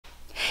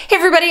Hey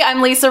everybody,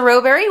 I'm Lisa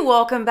Rowberry.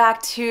 Welcome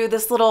back to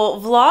this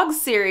little vlog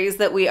series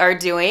that we are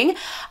doing.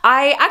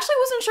 I actually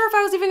wasn't sure if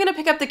I was even gonna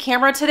pick up the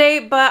camera today,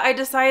 but I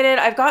decided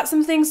I've got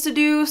some things to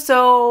do,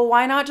 so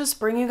why not just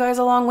bring you guys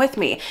along with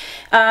me?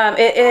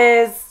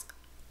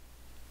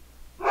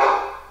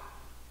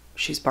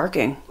 She's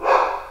barking.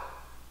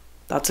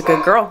 That's a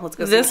good girl. Let's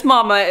go see. This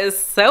mama is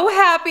so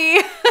happy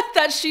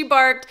that she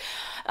barked.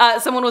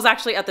 Someone was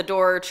actually at the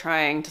door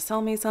trying to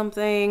sell me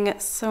something,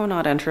 so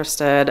not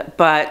interested.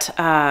 But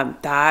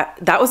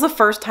that was the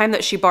first time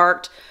that she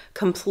barked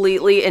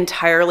completely,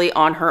 entirely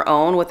on her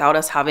own without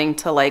us having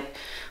to like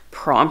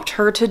prompt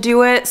her to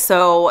do it.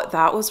 So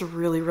that was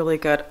really, really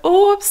good.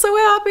 Oh, I'm so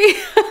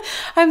happy.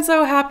 I'm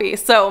so happy.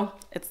 So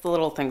it's the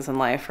little things in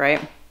life,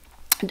 right?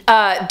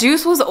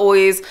 Deuce was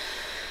always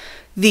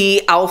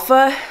the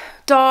alpha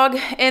dog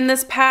in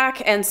this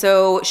pack, and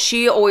so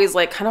she always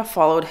like kind of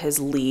followed his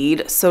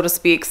lead, so to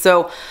speak.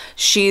 So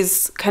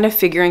she's kind of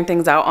figuring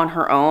things out on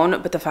her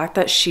own, but the fact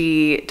that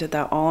she did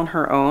that all on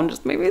her own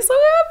just made me so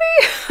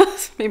happy.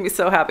 Made me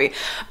so happy.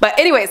 But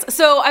anyways,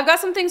 so I've got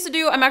some things to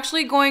do. I'm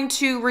actually going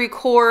to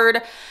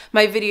record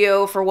my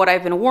video for what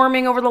I've been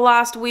warming over the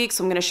last week,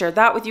 so I'm going to share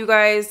that with you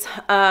guys.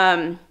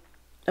 I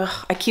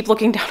keep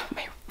looking down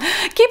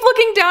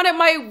at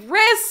my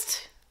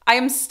wrist. I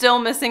am still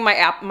missing my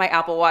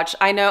Apple Watch.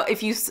 I know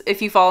if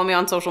you follow me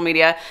on social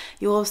media,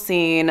 you will have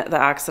seen the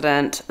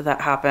accident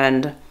that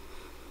happened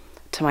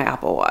to my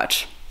Apple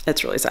Watch.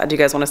 It's really sad. Do you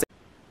guys want to see?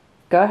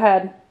 Go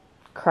ahead.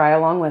 Cry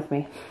along with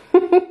me.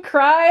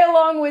 Cry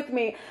along with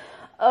me.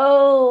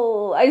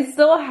 Oh, I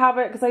still have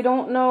it because I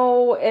don't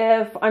know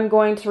if I'm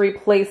going to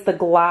replace the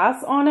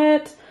glass on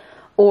it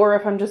or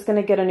if I'm just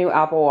going to get a new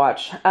Apple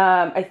Watch.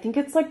 I think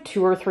it's like $200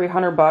 or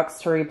 $300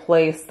 to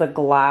replace the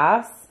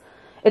glass.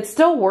 It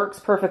still works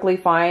perfectly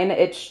fine.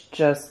 It's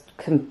just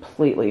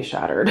completely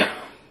shattered.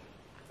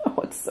 Oh,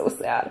 it's so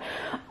sad.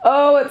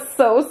 Oh, it's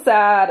so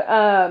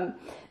sad.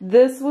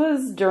 This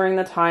was during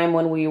the time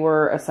when we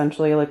were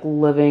essentially like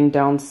living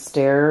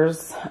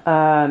downstairs,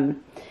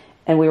 and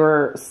we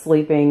were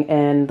sleeping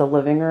in the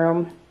living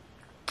room.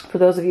 For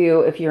those of you,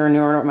 if you're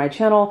newer to my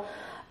channel,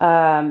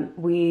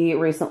 we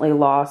recently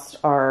lost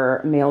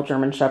our male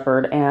German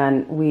Shepherd,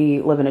 and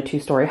we live in a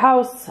 2-story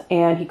house,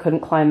 and he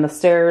couldn't climb the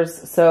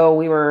stairs. So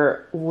we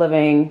were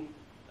living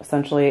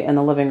essentially in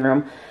the living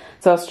room.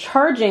 So I was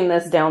charging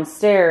this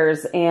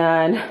downstairs,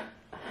 and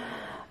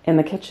in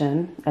the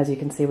kitchen, as you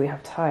can see, we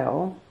have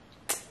tile.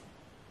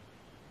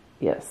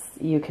 Yes,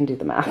 you can do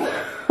the math.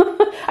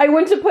 I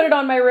went to put it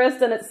on my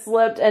wrist and it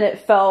slipped and it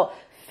fell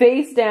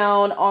face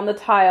down on the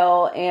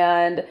tile,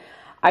 and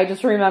I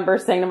just remember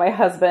saying to my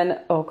husband,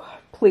 oh God,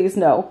 please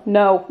no,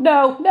 no,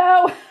 no,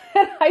 no.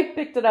 And I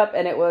picked it up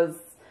and it was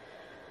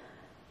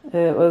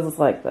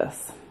like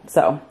this.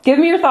 So give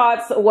me your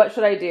thoughts. What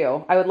should I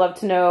do? I would love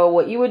to know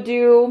what you would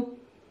do.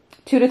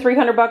 $200 to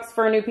 $300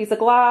 for a new piece of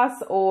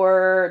glass,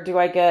 or do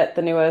I get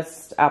the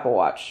newest Apple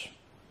Watch?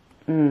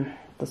 The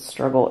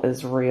struggle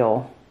is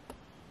real.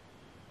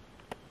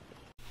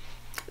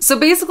 So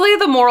basically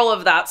the moral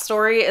of that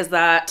story is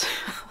that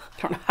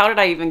I don't know, how did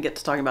I even get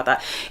to talking about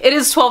that? It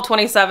is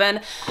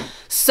 12:27,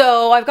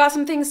 so I've got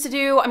some things to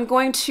do. I'm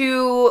going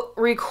to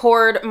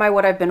record my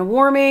what I've been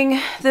warming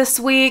this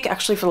week,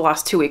 actually for the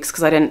last 2 weeks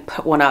because I didn't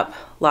put one up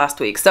last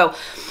week. So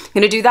I'm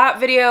gonna do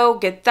that video,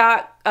 get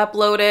that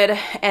uploaded,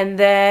 and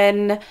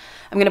then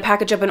I'm gonna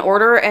package up an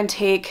order and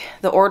take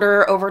the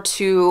order over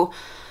to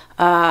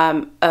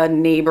a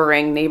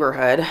neighboring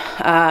neighborhood.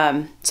 So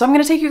I'm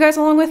gonna take you guys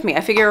along with me.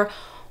 I figure,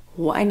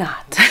 why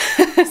not?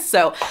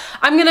 So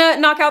I'm gonna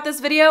knock out this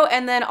video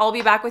and then I'll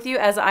be back with you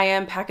as I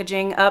am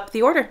packaging up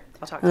the order.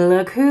 I'll talk to you.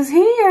 Look who's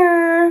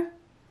here.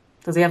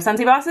 Does he have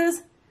Scentsy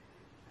boxes?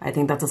 I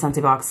think that's a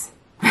Scentsy box.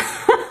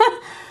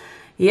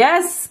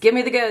 Yes, give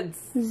me the goods.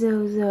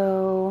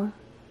 Zozo,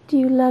 do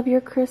you love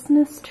your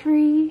Christmas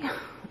tree?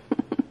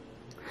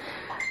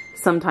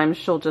 Sometimes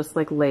she'll just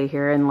like lay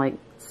here and like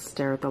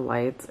stare at the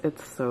lights.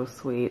 It's so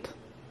sweet.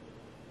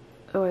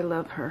 Oh, I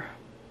love her.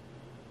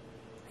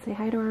 Say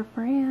hi to our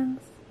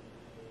friends.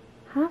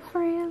 Hi,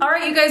 friends. All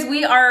right, you guys,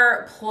 we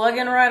are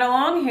plugging right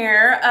along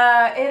here.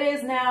 It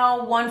is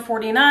now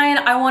 1:49.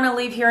 I want to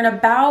leave here in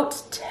about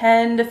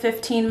 10 to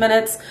 15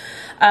 minutes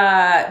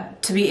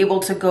to be able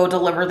to go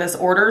deliver this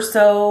order.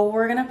 So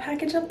we're gonna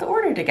package up the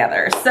order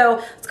together.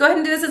 So let's go ahead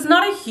and do this. It's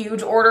not a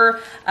huge order.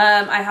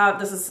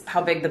 This is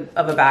how big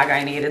of a bag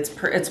I need.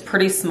 It's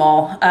pretty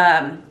small,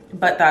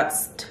 but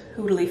that's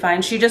totally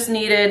fine. She just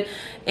needed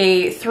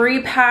a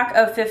 3-pack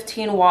of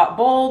 15-watt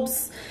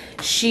bulbs.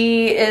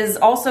 She is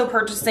also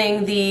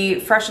purchasing the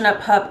Freshen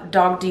Up Pup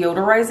dog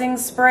deodorizing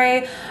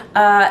spray.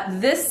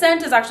 This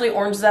scent is actually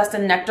orange zest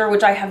and nectar,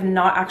 which I have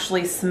not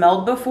actually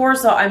smelled before.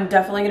 So I'm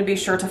definitely going to be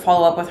sure to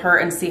follow up with her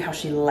and see how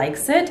she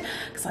likes it.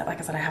 Because like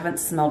I said, I haven't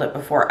smelled it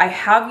before. I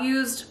have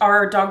used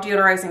our dog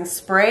deodorizing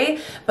spray,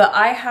 but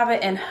I have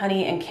it in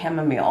honey and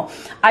chamomile.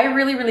 I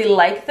really, really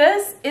like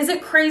this. Is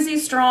it crazy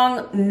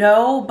strong?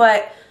 No,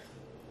 but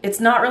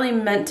it's not really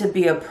meant to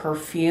be a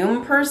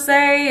perfume per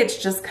se. It's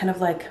just kind of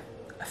like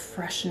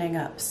freshening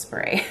up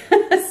spray.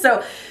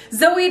 So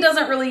Zoe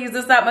doesn't really use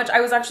this that much.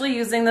 I was actually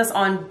using this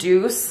on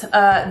Deuce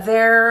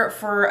there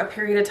for a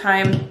period of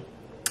time.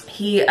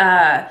 He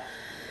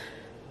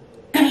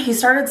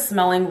started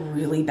smelling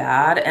really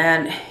bad,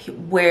 and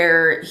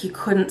where he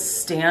couldn't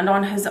stand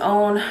on his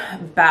own,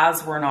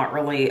 baths were not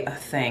really a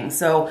thing.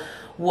 So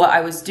what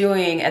I was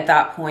doing at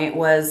that point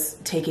was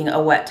taking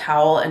a wet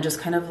towel and just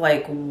kind of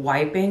like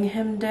wiping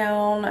him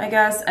down, I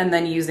guess, and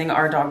then using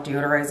our dog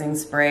deodorizing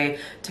spray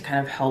to kind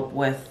of help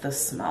with the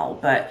smell.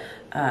 But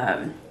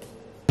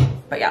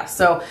yeah,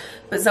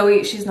 but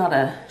Zoe, she's not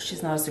a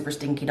super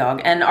stinky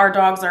dog, and our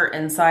dogs are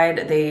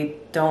inside. They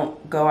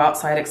don't go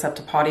outside except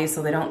to potty,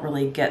 so they don't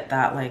really get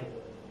that like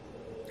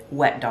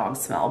wet dog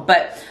smell.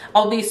 But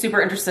I'll be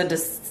super interested to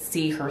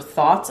see her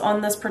thoughts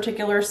on this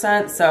particular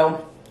scent,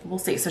 so we'll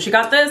see. So she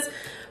got this,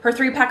 her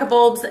 3-pack of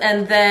bulbs,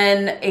 and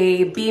then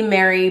a Be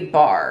Merry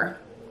bar.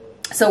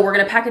 So we're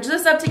gonna package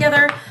this up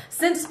together.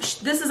 Since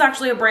this is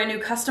actually a brand new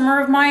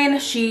customer of mine,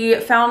 she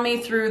found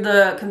me through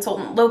the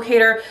consultant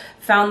locator,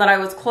 found that I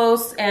was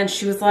close, and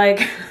she was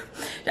like,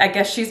 I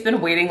guess she's been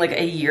waiting like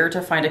a year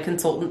to find a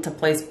consultant to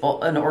place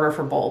an order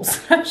for bulbs.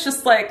 I was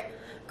just like,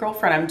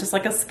 girlfriend, I'm just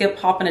like a skip,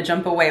 hop, and a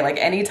jump away. Like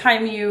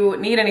anytime you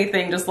need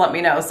anything, just let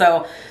me know.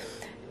 So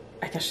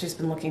I guess she's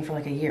been looking for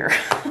like a year.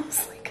 I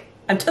was like,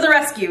 I'm to the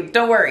rescue,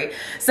 don't worry.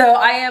 So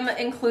I am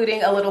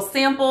including a little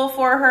sample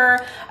for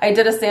her. I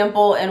did a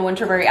sample in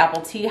Winterberry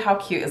Apple Tea. How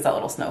cute is that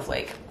little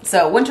snowflake?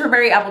 So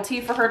Winterberry Apple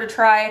Tea for her to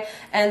try.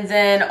 And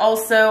then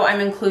also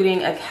I'm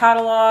including a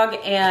catalog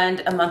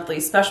and a monthly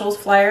specials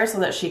flyer so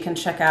that she can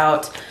check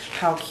out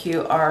how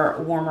cute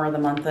our warmer of the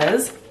month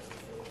is.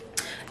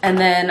 And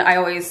then I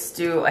always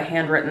do a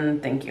handwritten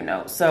thank you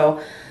note.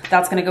 So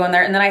that's gonna go in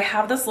there. And then I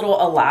have this little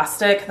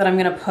elastic that I'm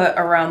gonna put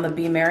around the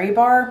Be Merry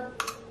bar.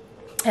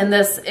 And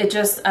this, it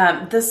just,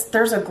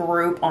 there's a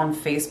group on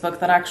Facebook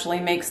that actually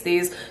makes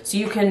these. So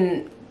you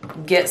can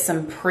get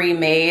some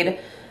pre-made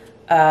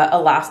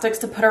elastics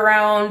to put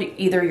around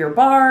either your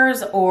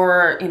bars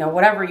or, you know,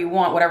 whatever you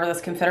want, whatever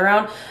this can fit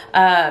around,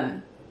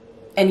 and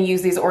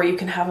use these, or you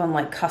can have them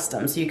like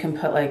custom. So you can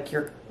put like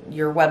your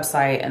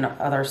website and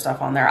other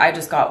stuff on there. I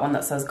just got one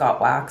that says got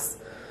wax.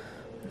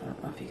 I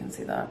don't know if you can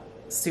see that.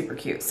 Super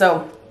cute.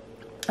 So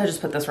I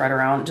just put this right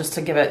around just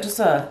to give it just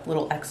a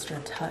little extra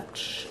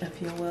touch, if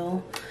you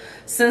will.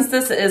 Since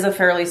this is a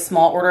fairly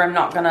small order, I'm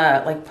not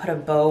gonna like put a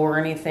bow or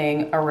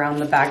anything around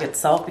the bag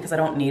itself because I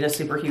don't need a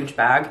super huge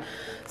bag.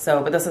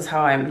 So, but this is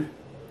how I'm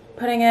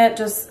putting it,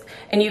 just,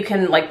 and you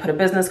can like put a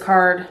business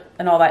card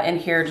and all that in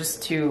here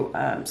just to,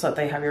 so that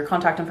they have your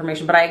contact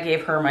information. But I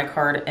gave her my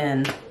card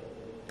in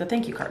the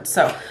thank you card.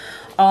 So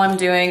all I'm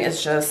doing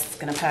is just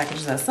gonna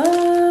package this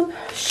up.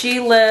 She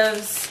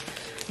lives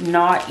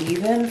not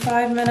even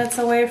 5 minutes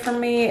away from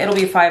me. It'll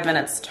be 5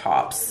 minutes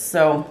tops.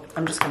 So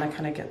I'm just gonna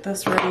kind of get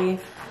this ready.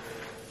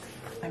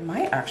 I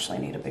might actually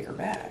need a bigger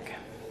bag.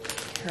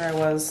 Here I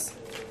was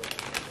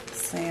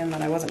saying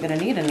that I wasn't gonna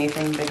need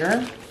anything bigger.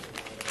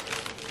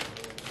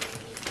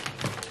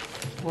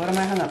 What am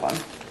I hung up on?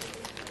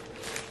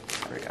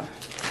 There we go.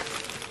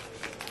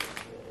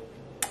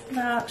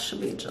 That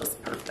should be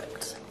just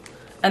perfect.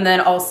 And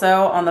then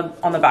also on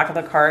the back of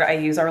the card, I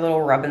use our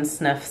little rub and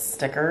sniff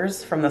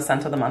stickers from the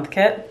Scent of the Month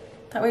kit.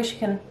 That way she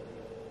can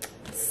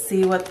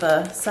see what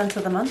the Scent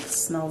of the Month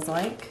smells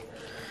like.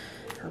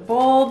 Her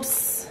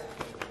bulbs.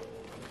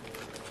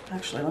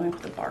 Actually, let me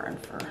put the bar in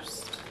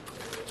first.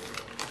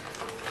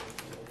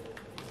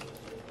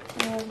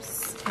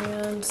 Bulbs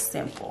and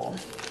sample.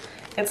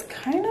 It's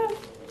kind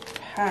of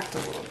packed a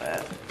little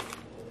bit,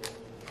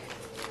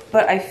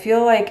 but I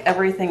feel like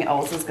everything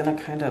else is gonna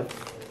kind of,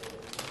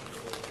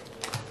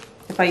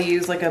 if I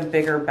use like a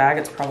bigger bag,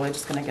 it's probably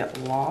just gonna get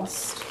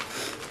lost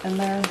in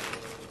there.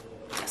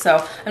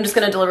 So I'm just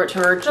gonna deliver it to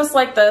her just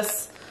like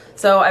this.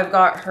 So I've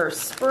got her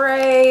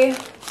spray,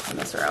 turn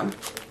this around.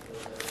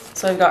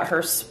 So I've got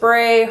her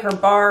spray, her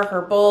bar,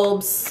 her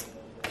bulbs,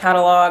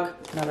 catalog,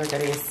 and other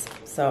goodies.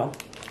 So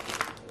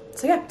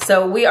yeah,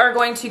 so we are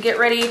going to get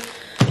ready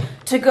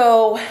to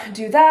go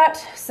do that.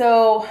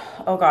 So,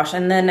 oh gosh,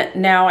 and then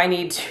now I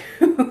need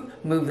to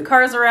move the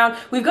cars around.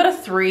 We've got a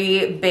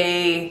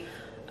 3-bay,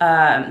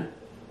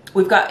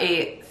 we've got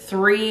a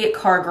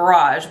 3-car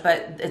garage,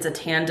 but it's a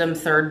tandem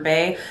 3rd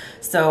bay.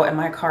 So, and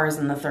my car is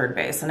in the 3rd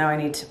bay. So now I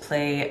need to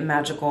play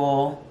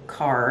magical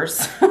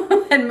cars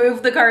and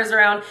move the cars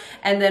around.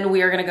 And then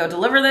we are gonna go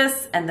deliver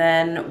this and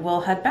then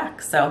we'll head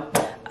back. So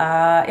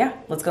yeah,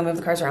 let's go move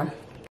the cars around.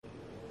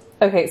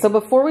 Okay, so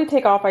before we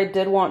take off, I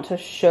did want to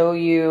show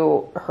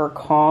you her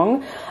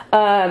Kong.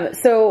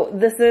 So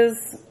this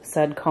is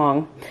said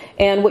Kong.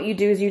 And what you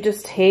do is you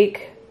just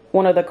take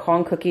one of the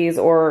Kong cookies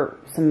or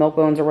some milk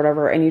bones or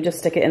whatever, and you just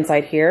stick it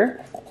inside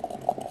here.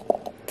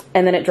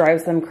 And then it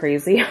drives them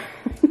crazy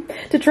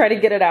to try to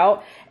get it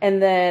out.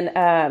 And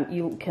then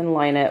you can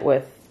line it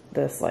with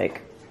this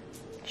like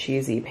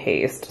cheesy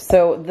paste.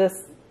 So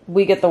this,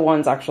 we get the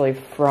ones actually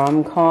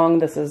from Kong.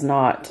 This is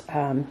not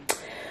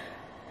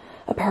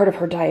a part of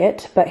her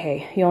diet, but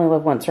hey, you only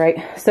live once,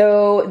 right?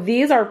 So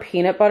these are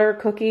peanut butter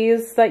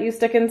cookies that you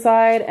stick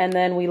inside, and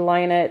then we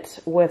line it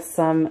with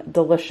some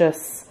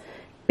delicious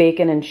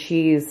bacon and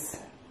cheese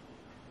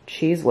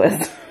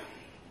whiz.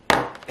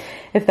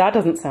 If that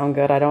doesn't sound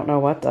good, I don't know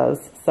what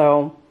does.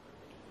 So,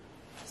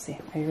 let's see,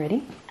 are you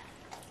ready?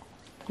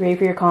 Ready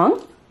for your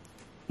Kong?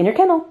 In your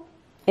kennel,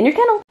 in your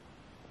kennel.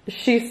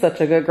 She's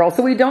such a good girl.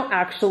 So we don't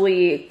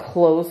actually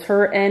close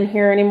her in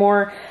here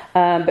anymore,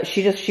 but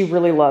she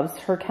really loves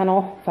her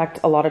kennel. In fact,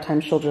 a lot of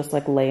times she'll just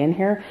like lay in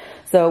here.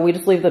 So we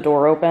just leave the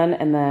door open,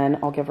 and then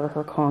I'll give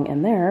her Kong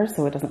in there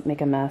so it doesn't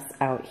make a mess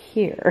out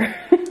here.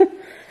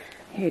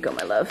 Here you go,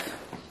 my love.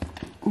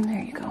 And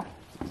there you go.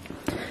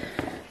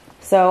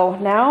 So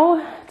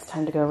now it's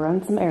time to go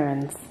run some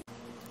errands.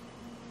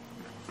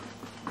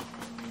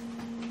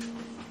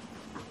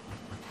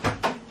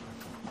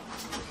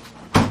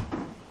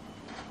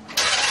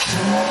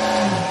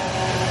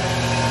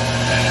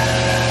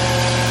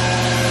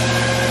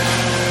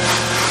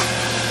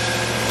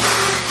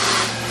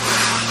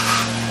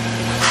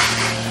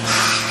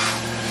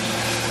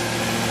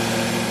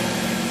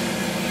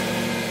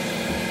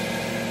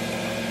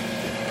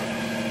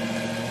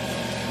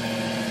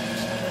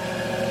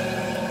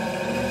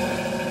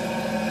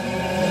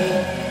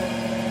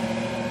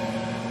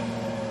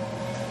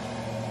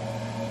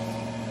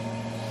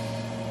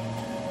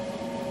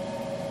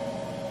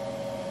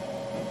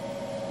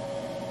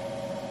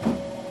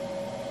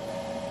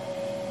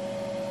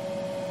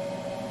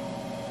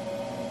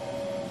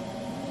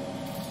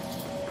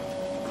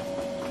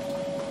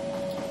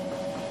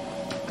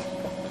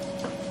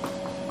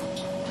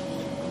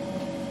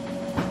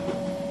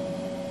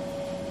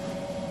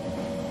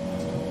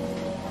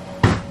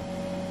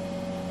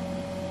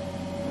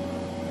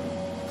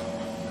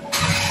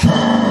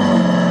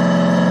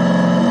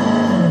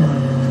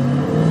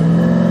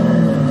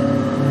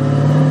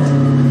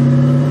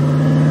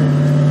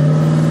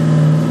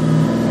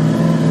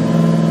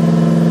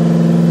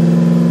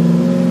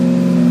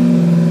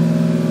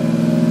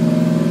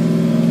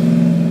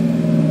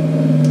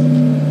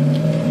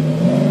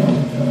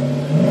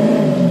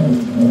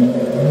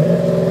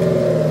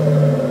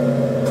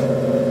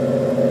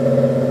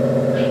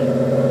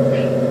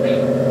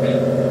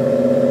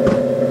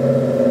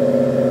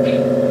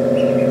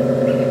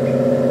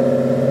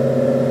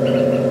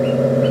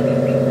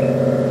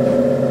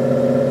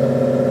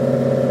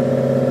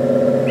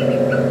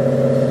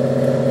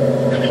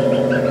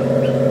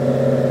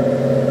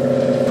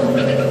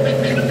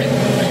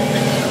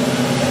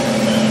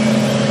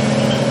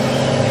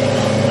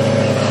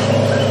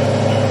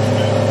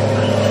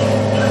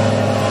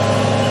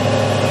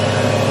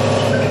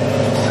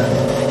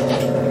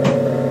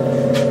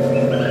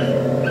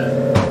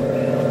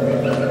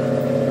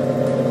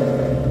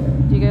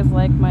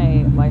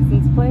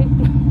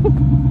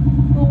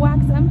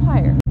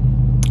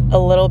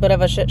 Bit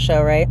of a shit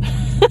show, right?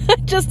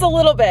 Just a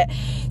little bit.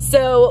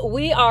 So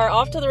we are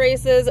off to the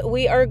races.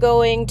 We are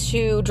going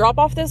to drop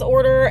off this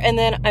order, and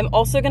then I'm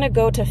also going to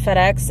go to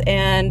FedEx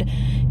and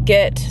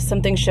get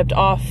something shipped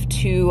off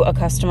to a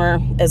customer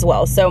as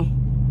well. So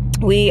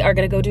we are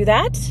going to go do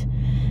that,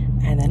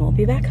 and then we'll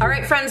be back home. All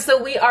right, friends,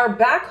 so we are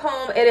back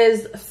home. It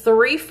is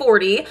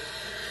 3:40.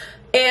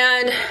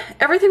 And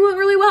everything went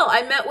really well.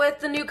 I met with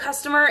the new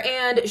customer,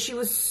 and she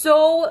was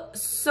so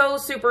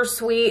super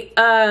sweet.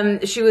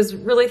 She was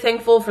really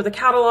thankful for the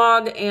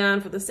catalog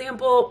and for the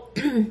sample.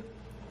 And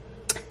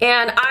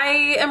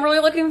I am really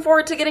looking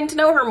forward to getting to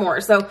know her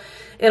more. So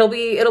it'll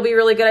be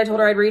really good. I told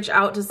her I'd reach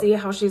out to see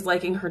how she's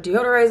liking her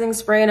deodorizing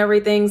spray and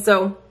everything.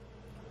 So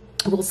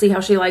we'll see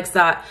how she likes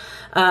that.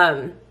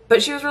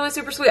 But she was really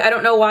super sweet. I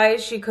don't know why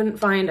she couldn't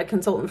find a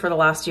consultant for the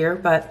last year,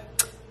 but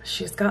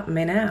she's got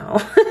me now.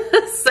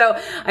 So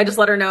I just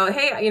let her know,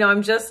 hey,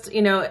 I'm just,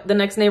 the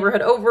next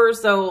neighborhood over.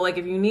 So like,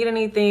 if you need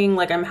anything,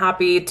 like, I'm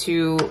happy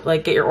to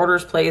like get your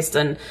orders placed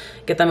and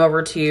get them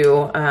over to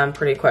you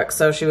pretty quick.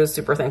 So she was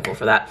super thankful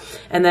for that.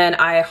 And then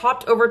I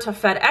hopped over to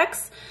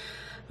FedEx,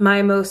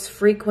 my most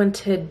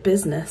frequented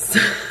business.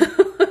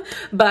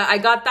 But I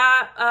got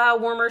that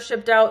warmer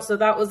shipped out. So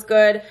that was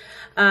good.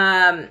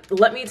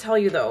 Let me tell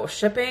you though,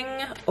 shipping,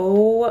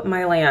 oh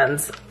my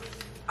lands.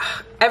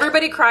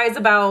 Everybody cries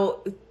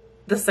about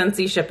the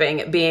Scentsy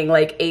shipping being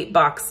like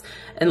 $8,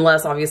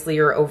 unless obviously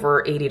you're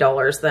over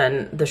 $80,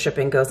 then the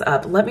shipping goes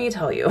up. Let me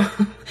tell you,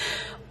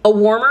 a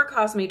warmer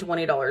cost me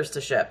 $20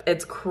 to ship.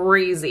 It's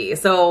crazy.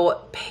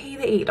 So pay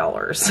the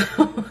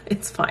 $8.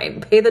 It's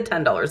fine. Pay the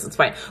 $10. It's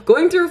fine.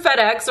 Going through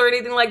FedEx or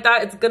anything like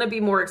that, it's going to be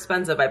more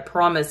expensive. I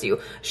promise you.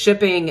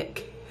 Shipping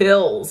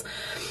kills.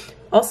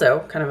 Also,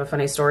 kind of a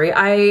funny story.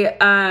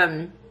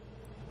 I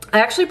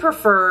actually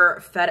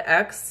prefer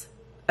FedEx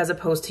as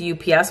opposed to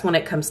UPS when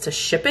it comes to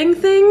shipping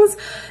things.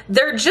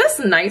 They're just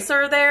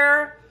nicer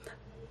there.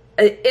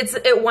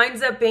 It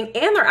winds up being,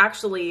 and they're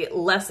actually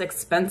less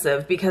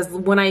expensive, because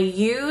when I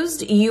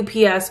used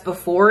UPS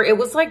before, it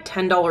was like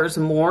 $10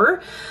 more.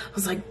 I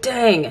was like,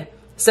 dang.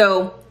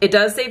 So it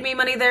does save me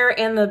money there,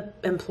 and the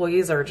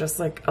employees are just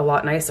like a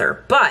lot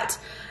nicer. But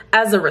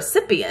as a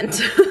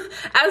recipient,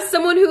 as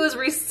someone who is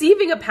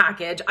receiving a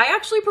package, I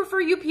actually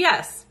prefer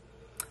UPS.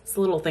 It's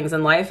the little things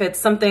in life. It's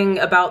something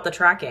about the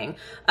tracking.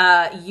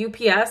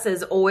 UPS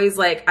is always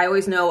like, I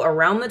always know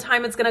around the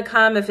time it's gonna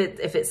come. If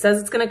it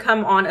says it's gonna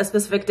come on a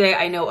specific day,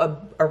 I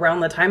know around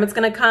the time it's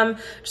gonna come,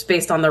 just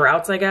based on the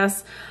routes, I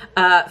guess.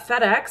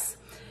 FedEx,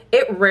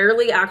 it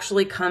rarely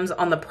actually comes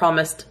on the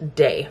promised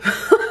day.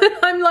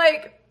 I'm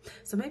like,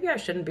 so maybe I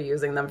shouldn't be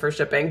using them for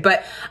shipping,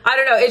 but I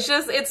don't know.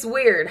 It's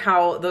weird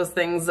how those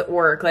things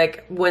work.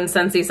 Like when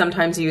Scentsy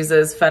sometimes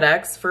uses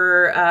FedEx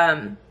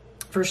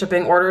for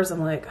shipping orders,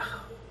 I'm like, oh,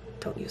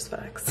 don't use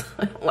FedEx.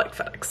 I don't like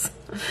FedEx,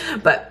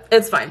 but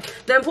it's fine.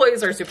 The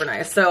employees are super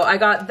nice. So I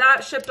got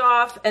that shipped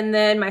off, and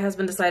then my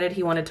husband decided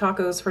he wanted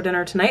tacos for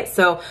dinner tonight.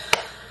 So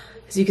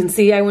as you can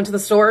see, I went to the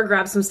store,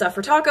 grabbed some stuff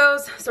for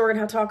tacos. So we're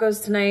gonna have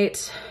tacos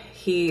tonight.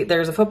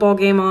 There's a football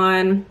game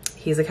on.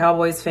 He's a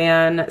Cowboys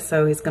fan,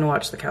 so he's gonna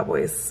watch the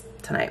Cowboys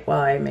tonight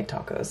while I make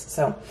tacos.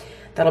 So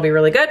that'll be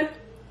really good.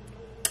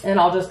 And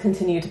I'll just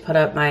continue to put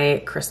up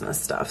my Christmas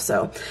stuff.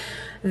 So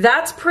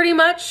that's pretty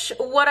much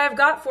what I've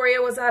got for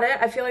you. Was that it?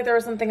 I feel like there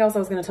was something else I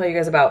was gonna tell you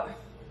guys about.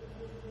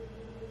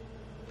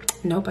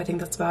 Nope, I think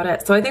that's about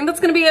it. So I think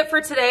that's gonna be it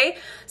for today.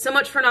 So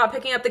much for not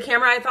picking up the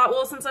camera. I thought,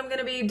 well, since I'm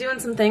gonna be doing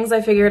some things,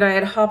 I figured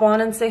I'd hop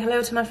on and say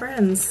hello to my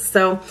friends.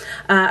 So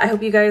I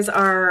hope you guys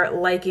are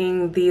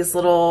liking these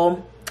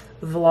little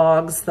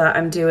vlogs that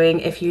I'm doing.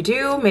 If you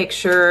do, make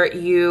sure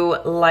you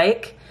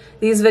like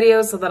these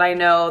videos so that I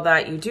know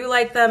that you do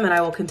like them, and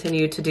I will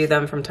continue to do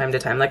them from time to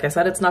time. Like I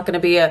said, it's not gonna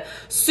be a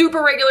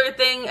super regular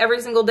thing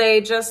every single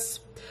day, just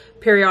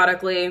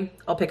periodically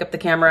I'll pick up the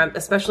camera,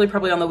 especially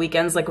probably on the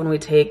weekends, like when we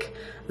take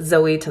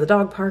Zoe to the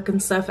dog park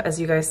and stuff, as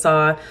you guys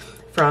saw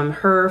from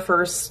her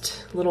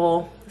first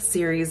little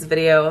series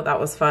video. That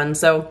was fun.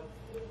 So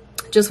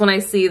just when I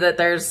see that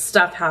there's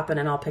stuff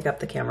happening, I'll pick up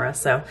the camera.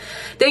 So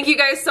thank you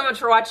guys so much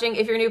for watching.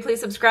 If you're new,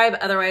 please subscribe.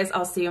 Otherwise,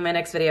 I'll see you in my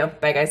next video.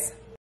 Bye, guys.